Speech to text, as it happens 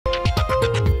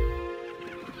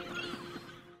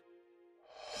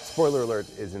Spoiler alert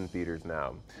is in theaters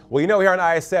now. Well, you know, here on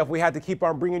ISF, we had to keep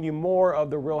on bringing you more of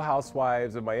the Real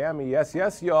Housewives of Miami. Yes,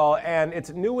 yes, y'all. And its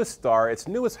newest star, its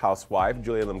newest housewife,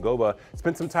 Julia Lemigova,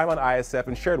 spent some time on ISF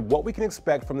and shared what we can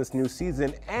expect from this new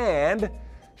season, and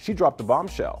she dropped a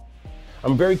bombshell.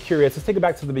 I'm very curious. Let's take it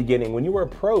back to the beginning. When you were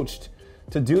approached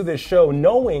to do this show,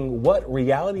 knowing what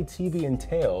reality TV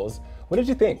entails, what did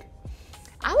you think?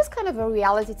 I was kind of a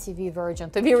reality TV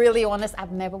virgin, to be really honest.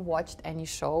 I've never watched any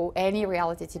show, any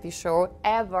reality TV show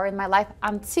ever in my life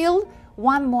until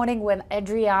one morning when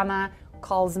Adriana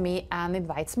calls me and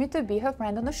invites me to be her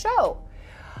friend on the show.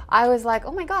 I was like,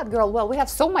 oh my God, girl, well, we have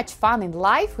so much fun in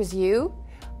life with you.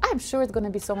 I'm sure it's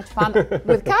gonna be so much fun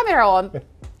with camera on.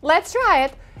 Let's try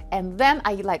it. And then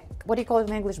I what do you call it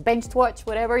in English? Binge watch,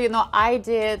 whatever, you know, I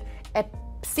did a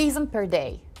season per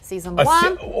day. Season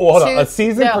one, a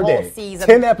season per day. Season.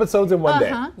 10 episodes in one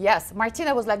day. Yes.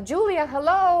 Martina was like, Julia,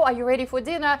 hello, are you ready for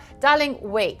dinner? Darling,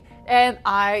 wait. And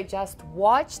I just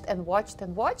watched and watched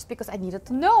and watched because I needed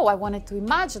to know. I wanted to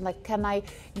imagine, like, can I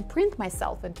imprint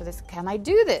myself into this? Can I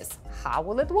do this? How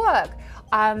will it work?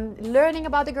 Learning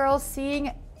about the girls,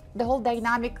 seeing the whole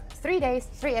dynamic. 3 days,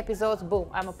 3 episodes, boom,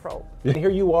 I'm a pro. And here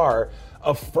you are,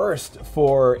 a first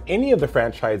for any of the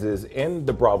franchises in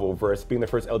the Bravo-verse, being the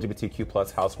first LGBTQ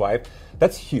plus housewife.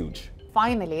 That's huge.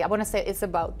 Finally, I want to say it's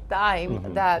about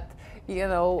time that, you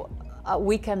know,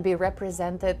 we can be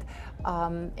represented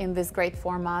in this great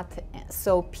format.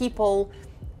 So people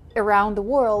around the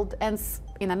world and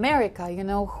in America, you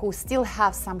know, who still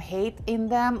have some hate in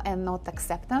them and not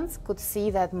acceptance, could see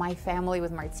that my family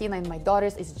with Martina and my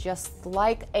daughters is just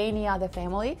like any other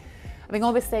family. I've been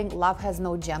always saying love has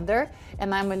no gender,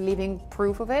 and I'm a living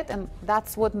proof of it, and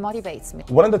that's what motivates me.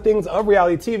 One of the things of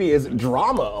reality TV is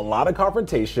drama, a lot of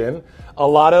confrontation, a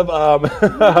lot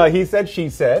of he said, she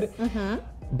said,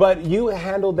 but you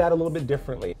handled that a little bit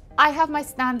differently. I have my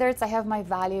standards, I have my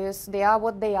values, they are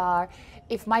what they are.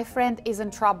 If my friend is in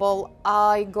trouble,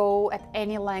 I go at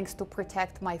any lengths to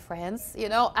protect my friends, you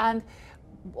know, and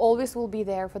always will be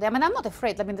there for them. And I'm not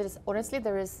afraid. I mean, honestly,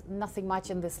 there is nothing much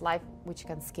in this life which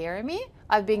can scare me.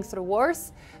 I've been through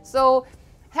worse. So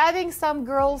having some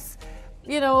girls,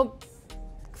 you know,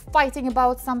 fighting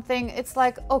about something, it's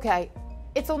like, okay,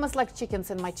 it's almost like chickens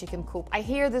in my chicken coop. I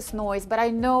hear this noise, but I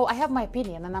know I have my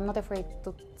opinion and I'm not afraid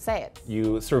to say it.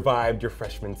 You survived your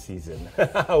freshman season.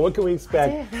 What can we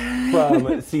expect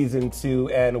from season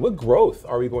 2, and what growth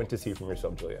are we going to see from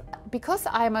yourself, Julia? Because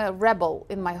I'm a rebel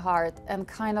in my heart and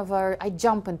kind of I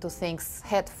jump into things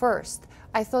head first,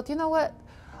 I thought, you know what?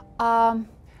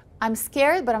 I'm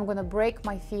scared, but I'm gonna break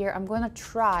my fear. I'm gonna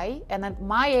try, and at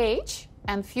my age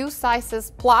and few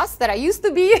sizes plus that I used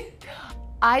to be,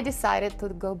 I decided to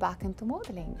go back into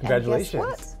modeling. Congratulations.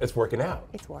 And guess what? It's working out.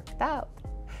 It's worked out.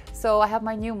 So I have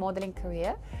my new modeling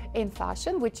career in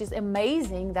fashion, which is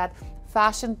amazing that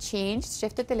fashion changed,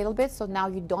 shifted a little bit. So now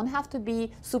you don't have to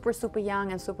be super, super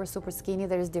young and super, super skinny.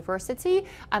 There is diversity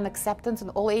and acceptance in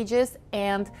all ages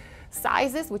and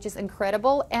sizes, which is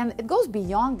incredible. And it goes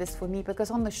beyond this for me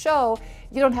because on the show,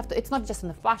 you don't have to, it's not just in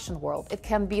the fashion world. It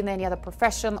can be in any other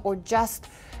profession or just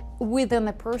within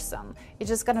a person. It's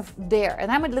just kind of there.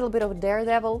 And I'm a little bit of a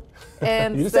daredevil.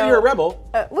 And you say you're a rebel.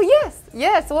 Well,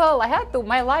 yes, well, I had to.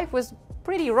 My life was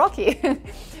pretty rocky.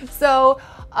 So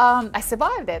I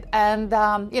survived it. And,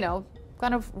 you know,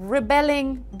 kind of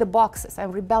rebelling the boxes.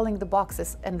 I'm rebelling the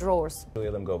boxes and drawers.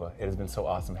 Julia Lemigova, it has been so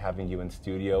awesome having you in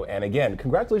studio. And again,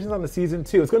 congratulations on the season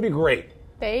 2. It's going to be great.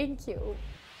 Thank you.